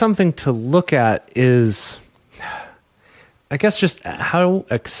think something to look at is, I guess, just how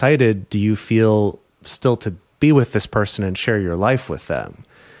excited do you feel still to be with this person and share your life with them?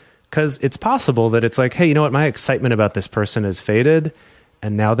 Because it's possible that it's like, hey, you know what? My excitement about this person has faded.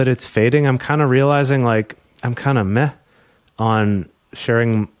 And now that it's fading, I'm kind of realizing like I'm kind of meh on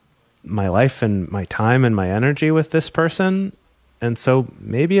sharing my life and my time and my energy with this person. And so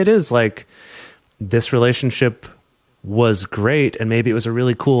maybe it is like this relationship was great and maybe it was a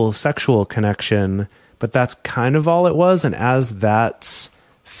really cool sexual connection, but that's kind of all it was. And as that's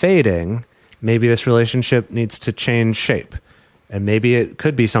fading, maybe this relationship needs to change shape. And maybe it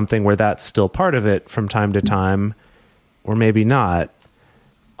could be something where that's still part of it from time to time, or maybe not.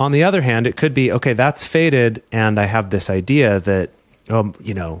 On the other hand, it could be, okay, that's faded, and I have this idea that,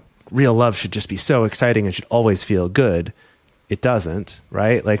 real love should just be so exciting and should always feel good. It doesn't,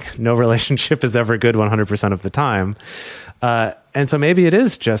 right? Like, no relationship is ever good 100% of the time. And so maybe it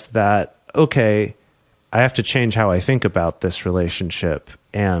is just that, okay, I have to change how I think about this relationship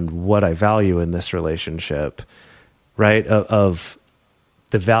and what I value in this relationship, right? Of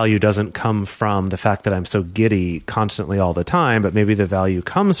the value doesn't come from the fact that I'm so giddy constantly all the time, but maybe the value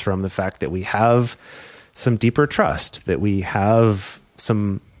comes from the fact that we have some deeper trust, that we have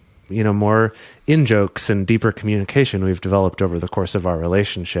some, more in-jokes and deeper communication we've developed over the course of our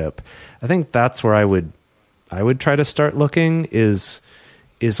relationship. I think that's where I would try to start looking is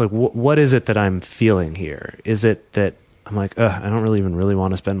like, what is it that I'm feeling here? Is it that I'm like, I don't really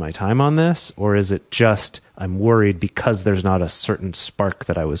want to spend my time on this? Or is it just I'm worried because there's not a certain spark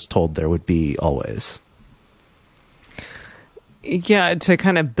that I was told there would be always? Yeah, to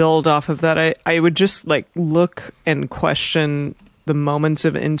kind of build off of that, I would just like look and question the moments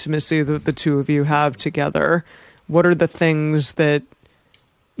of intimacy that the two of you have together. What are the things that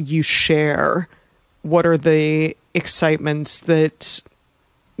you share? What are the excitements that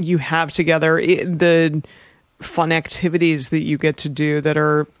you have together? The fun activities that you get to do that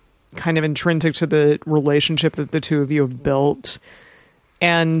are kind of intrinsic to the relationship that the two of you have built,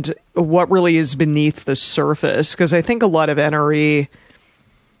 and what really is beneath the surface. Because I think a lot of NRE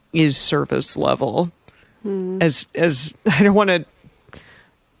is surface level. As I don't want to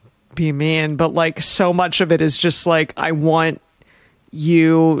be mean, but like so much of it is just like, I want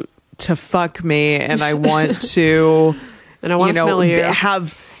you to fuck me, and I want to and I want to smell you.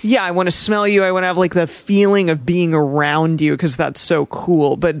 I want to smell you. I want to have like the feeling of being around you, because that's so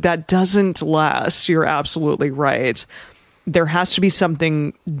cool. But that doesn't last. You're absolutely right. There has to be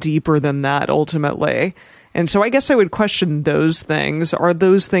something deeper than that ultimately. And so I guess I would question those things. Are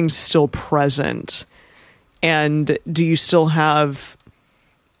those things still present? And do you still have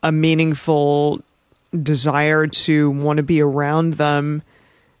a meaningful desire to want to be around them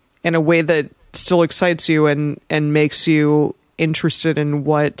in a way that still excites you and makes you interested in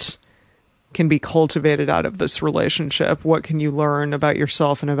what can be cultivated out of this relationship? What can you learn about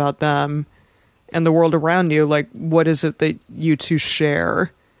yourself and about them and the world around you? Like, what is it that you two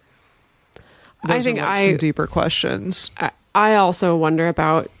share? Those are like some deeper questions. I also wonder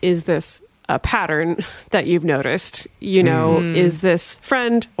about, is this a pattern that you've noticed? You know, is this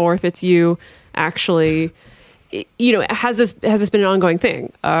friend, or if it's you, actually, you know, has this been an ongoing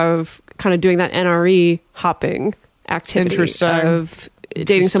thing of kind of doing that NRE hopping activity of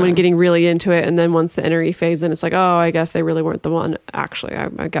dating someone, getting really into it, and then once the NRE fades, then it's like, oh, I guess they really weren't the one. Actually,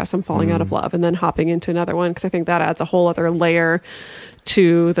 I guess I'm falling out of love, and then hopping into another one, because I think that adds a whole other layer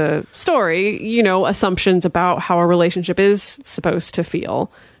to the story. You know, assumptions about how a relationship is supposed to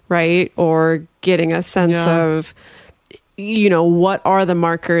feel, right? Or getting a sense of, you know, what are the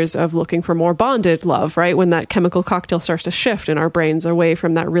markers of looking for more bonded love, right? When that chemical cocktail starts to shift in our brains away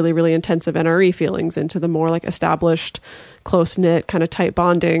from that really, really intensive NRE feelings into the more like established, close-knit, kind of tight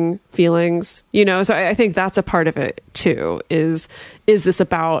bonding feelings, you know? So I think that's a part of it too, is this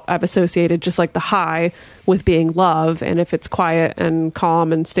about, I've associated just like the high with being love, and if it's quiet and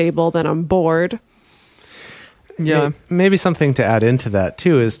calm and stable, then I'm bored. Yeah. Maybe something to add into that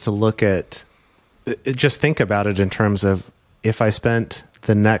too is to look at, just think about it in terms of, if I spent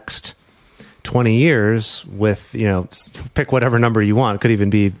the next 20 years with, you know, pick whatever number you want, it could even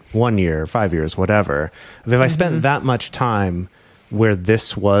be 1 year, 5 years, whatever. If I spent that much time where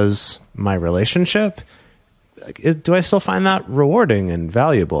this was my relationship, do I still find that rewarding and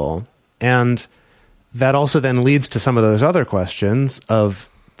valuable? And that also then leads to some of those other questions of,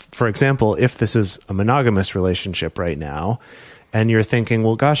 for example, if this is a monogamous relationship right now, and you're thinking,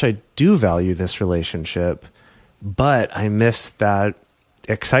 well, gosh, I do value this relationship, but I miss that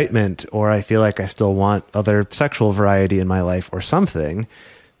excitement, or I feel like I still want other sexual variety in my life or something,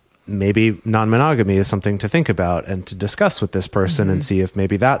 maybe non-monogamy is something to think about and to discuss with this person and see if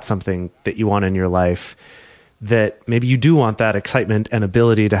maybe that's something that you want in your life, that maybe you do want that excitement and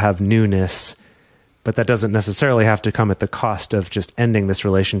ability to have newness, but that doesn't necessarily have to come at the cost of just ending this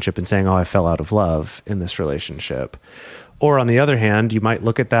relationship and saying, oh, I fell out of love in this relationship. Or on the other hand, you might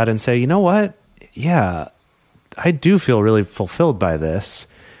look at that and say, you know what? Yeah, I do feel really fulfilled by this,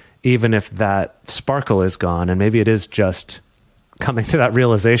 even if that sparkle is gone. And maybe it is just coming to that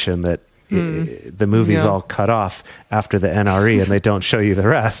realization that the movie's all cut off after the NRE and they don't show you the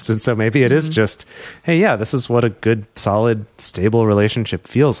rest. And so maybe it is just, hey, yeah, this is what a good, solid, stable relationship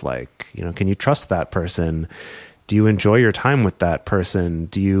feels like. You know, can you trust that person? Do you enjoy your time with that person?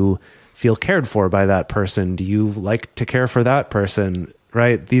 Do you feel cared for by that person? Do you like to care for that person?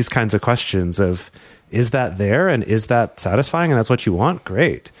 Right? These kinds of questions of, is that there and is that satisfying and that's what you want?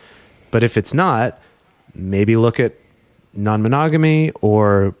 Great. But if it's not, maybe look at non-monogamy,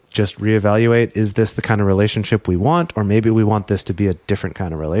 or just reevaluate, is this the kind of relationship we want? Or maybe we want this to be a different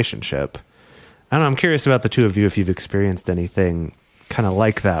kind of relationship. I don't know, I'm curious about the two of you, if you've experienced anything kind of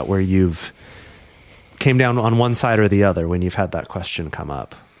like that, where you've came down on one side or the other when you've had that question come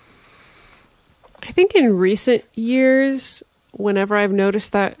up. I think in recent years, whenever I've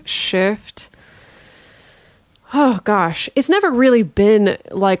noticed that shift, oh gosh, it's never really been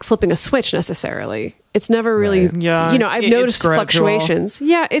like flipping a switch necessarily. It's never really, you know, I've noticed fluctuations.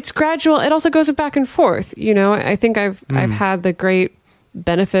 Yeah, it's gradual. It also goes back and forth. You know, I think I've had the great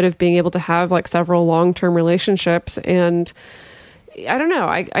benefit of being able to have like several long-term relationships. And I don't know,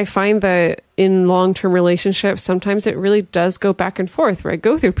 I find that in long-term relationships, sometimes it really does go back and forth, where I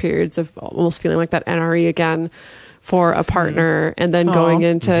go through periods of almost feeling like that NRE again for a partner, and then going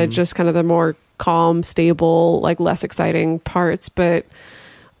into just kind of the more calm, stable, like less exciting parts. But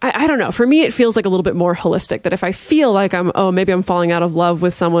I don't know. For me, it feels like a little bit more holistic, that if I feel like maybe I'm falling out of love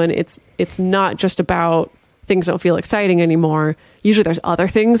with someone, it's not just about things don't feel exciting anymore. Usually there's other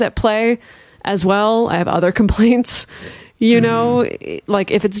things at play as well. I have other complaints, You know, like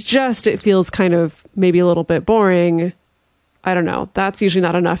if it's just, it feels kind of maybe a little bit boring. I don't know. That's usually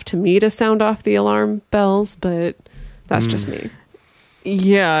not enough to me to sound off the alarm bells, but that's just me.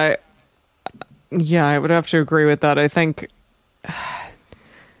 Yeah. Yeah, I would have to agree with that. I think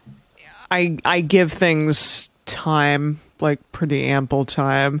I give things time, like pretty ample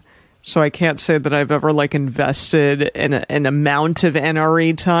time. So I can't say that I've ever like invested in an amount of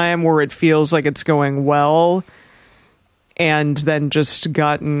NRE time where it feels like it's going well, and then just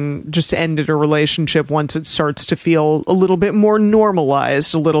ended a relationship once it starts to feel a little bit more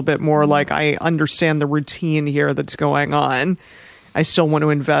normalized, a little bit more like I understand the routine here that's going on. I still want to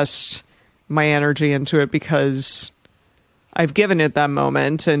invest my energy into it because I've given it that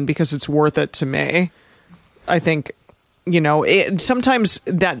moment and because it's worth it to me. I think, you know, sometimes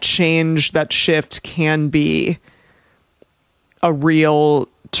that change, that shift can be a real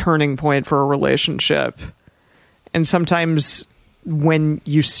turning point for a relationship. And sometimes when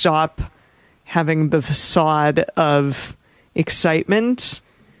you stop having the facade of excitement,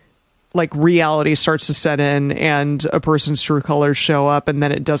 like reality starts to set in and a person's true colors show up, and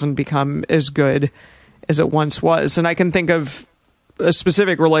then it doesn't become as good as it once was. And I can think of a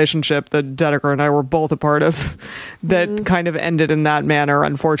specific relationship that Dedeker and I were both a part of that kind of ended in that manner,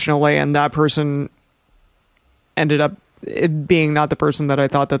 unfortunately. And that person ended up it being not the person that I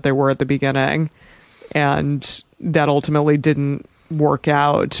thought that they were at the beginning. And that ultimately didn't work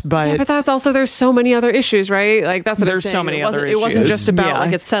out. But that's also, there's so many other issues, right? Like that's what there's I'm saying. So many other issues. It wasn't just about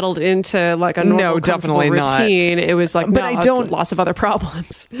like it settled into like a normal, definitely routine. Not. It was like, but I don't lots of other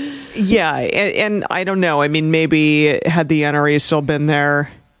problems. Yeah, and I don't know. I mean, maybe had the NRE still been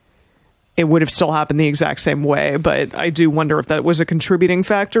there, it would have still happened the exact same way. But I do wonder if that was a contributing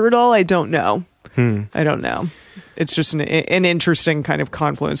factor at all. I don't know. I don't know. It's just an interesting kind of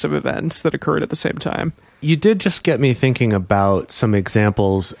confluence of events that occurred at the same time. You did just get me thinking about some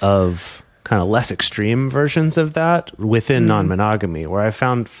examples of kind of less extreme versions of that within non-monogamy, where I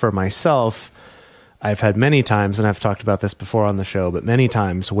found for myself, I've had many times, and I've talked about this before on the show, but many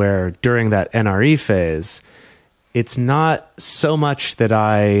times where during that NRE phase, it's not so much that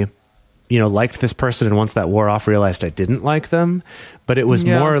I, liked this person and once that wore off realized I didn't like them, but it was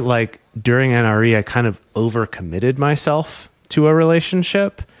more like during NRE, I kind of overcommitted myself to a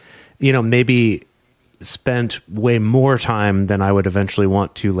relationship, maybe spent way more time than I would eventually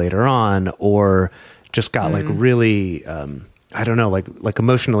want to later on, or just got like really, I don't know, like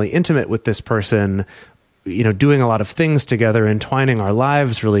emotionally intimate with this person, doing a lot of things together, entwining our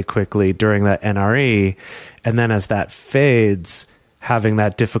lives really quickly during that NRE. And then as that fades, having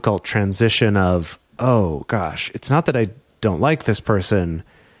that difficult transition of, oh gosh, it's not that I don't like this person,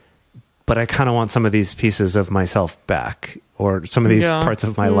 but I kind of want some of these pieces of myself back, or some of these parts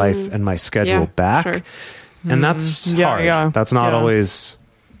of my life and my schedule back. Sure. And that's hard. Yeah. That's not always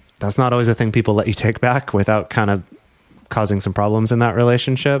a thing people let you take back without kind of causing some problems in that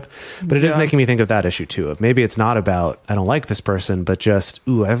relationship. But it is making me think of that issue too, of maybe it's not about, I don't like this person, but just,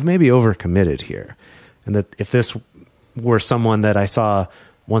 I've maybe overcommitted here. And that if this were someone that I saw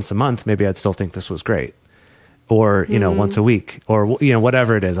once a month, maybe I'd still think this was great. Or, once a week, or,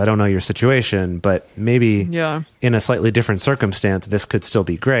 whatever it is. I don't know your situation, but maybe in a slightly different circumstance, this could still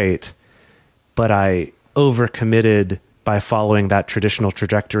be great. But I overcommitted by following that traditional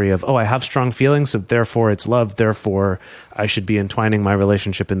trajectory of, I have strong feelings, so therefore it's love, therefore I should be entwining my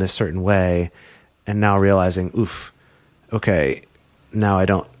relationship in this certain way. And now realizing, okay, now I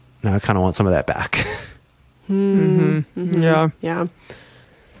kind of want some of that back. Yeah.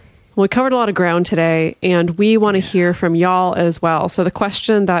 Well, we covered a lot of ground today, and we want to hear from y'all as well. So the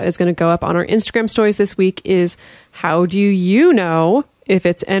question that is going to go up on our Instagram stories this week is, how do you know if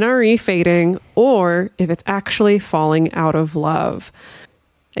it's NRE fading or if it's actually falling out of love?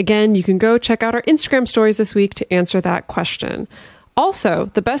 Again, you can go check out our Instagram stories this week to answer that question. Also,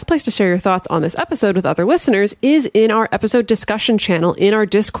 the best place to share your thoughts on this episode with other listeners is in our episode discussion channel in our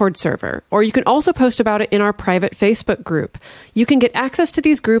Discord server, or you can also post about it in our private Facebook group. You can get access to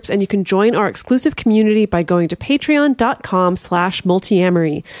these groups and you can join our exclusive community by going to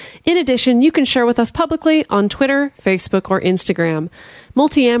patreon.com/multiamory. In addition, you can share with us publicly on Twitter, Facebook, or Instagram.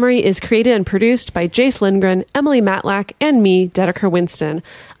 Multiamory is created and produced by Jace Lindgren, Emily Matlack, and me, Dedeker Winston.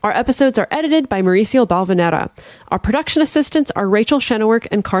 Our episodes are edited by Mauricio Balvanera. Our production assistants are Rachel Shenowork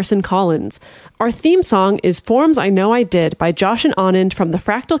and Carson Collins. Our theme song is Forms I Know I Did by Josh and Anand from the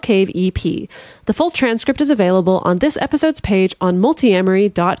Fractal Cave EP. The full transcript is available on this episode's page on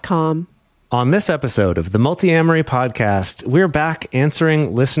multiamory.com. On this episode of the Multiamory podcast, we're back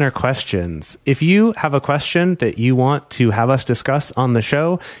answering listener questions. If you have a question that you want to have us discuss on the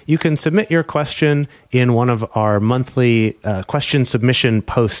show, you can submit your question in one of our monthly question submission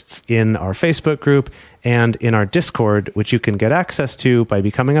posts in our Facebook group and in our Discord, which you can get access to by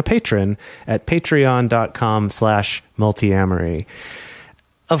becoming a patron at patreon.com/multiamory.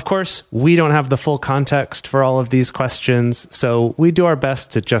 Of course, we don't have the full context for all of these questions, so we do our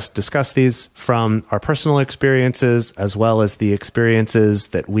best to just discuss these from our personal experiences as well as the experiences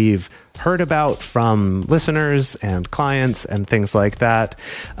that we've heard about from listeners and clients and things like that.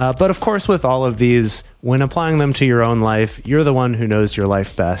 But of course, with all of these, when applying them to your own life, you're the one who knows your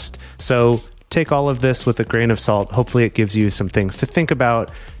life best. So take all of this with a grain of salt. Hopefully it gives you some things to think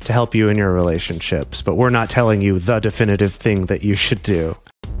about to help you in your relationships. But we're not telling you the definitive thing that you should do.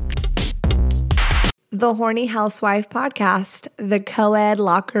 The Horny Housewife Podcast, the co-ed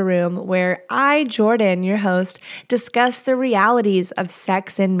locker room where I, Jordan, your host, discuss the realities of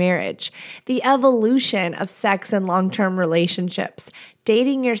sex and marriage, the evolution of sex and long-term relationships,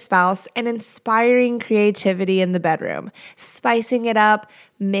 dating your spouse, and inspiring creativity in the bedroom, spicing it up,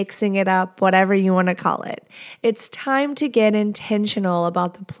 mixing it up, whatever you want to call it. It's time to get intentional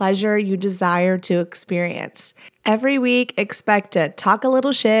about the pleasure you desire to experience. Every week, expect to talk a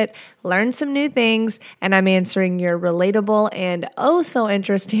little shit, learn some new things, and I'm answering your relatable and oh so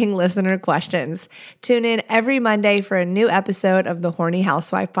interesting listener questions. Tune in every Monday for a new episode of the Horny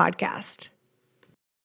Housewife Podcast.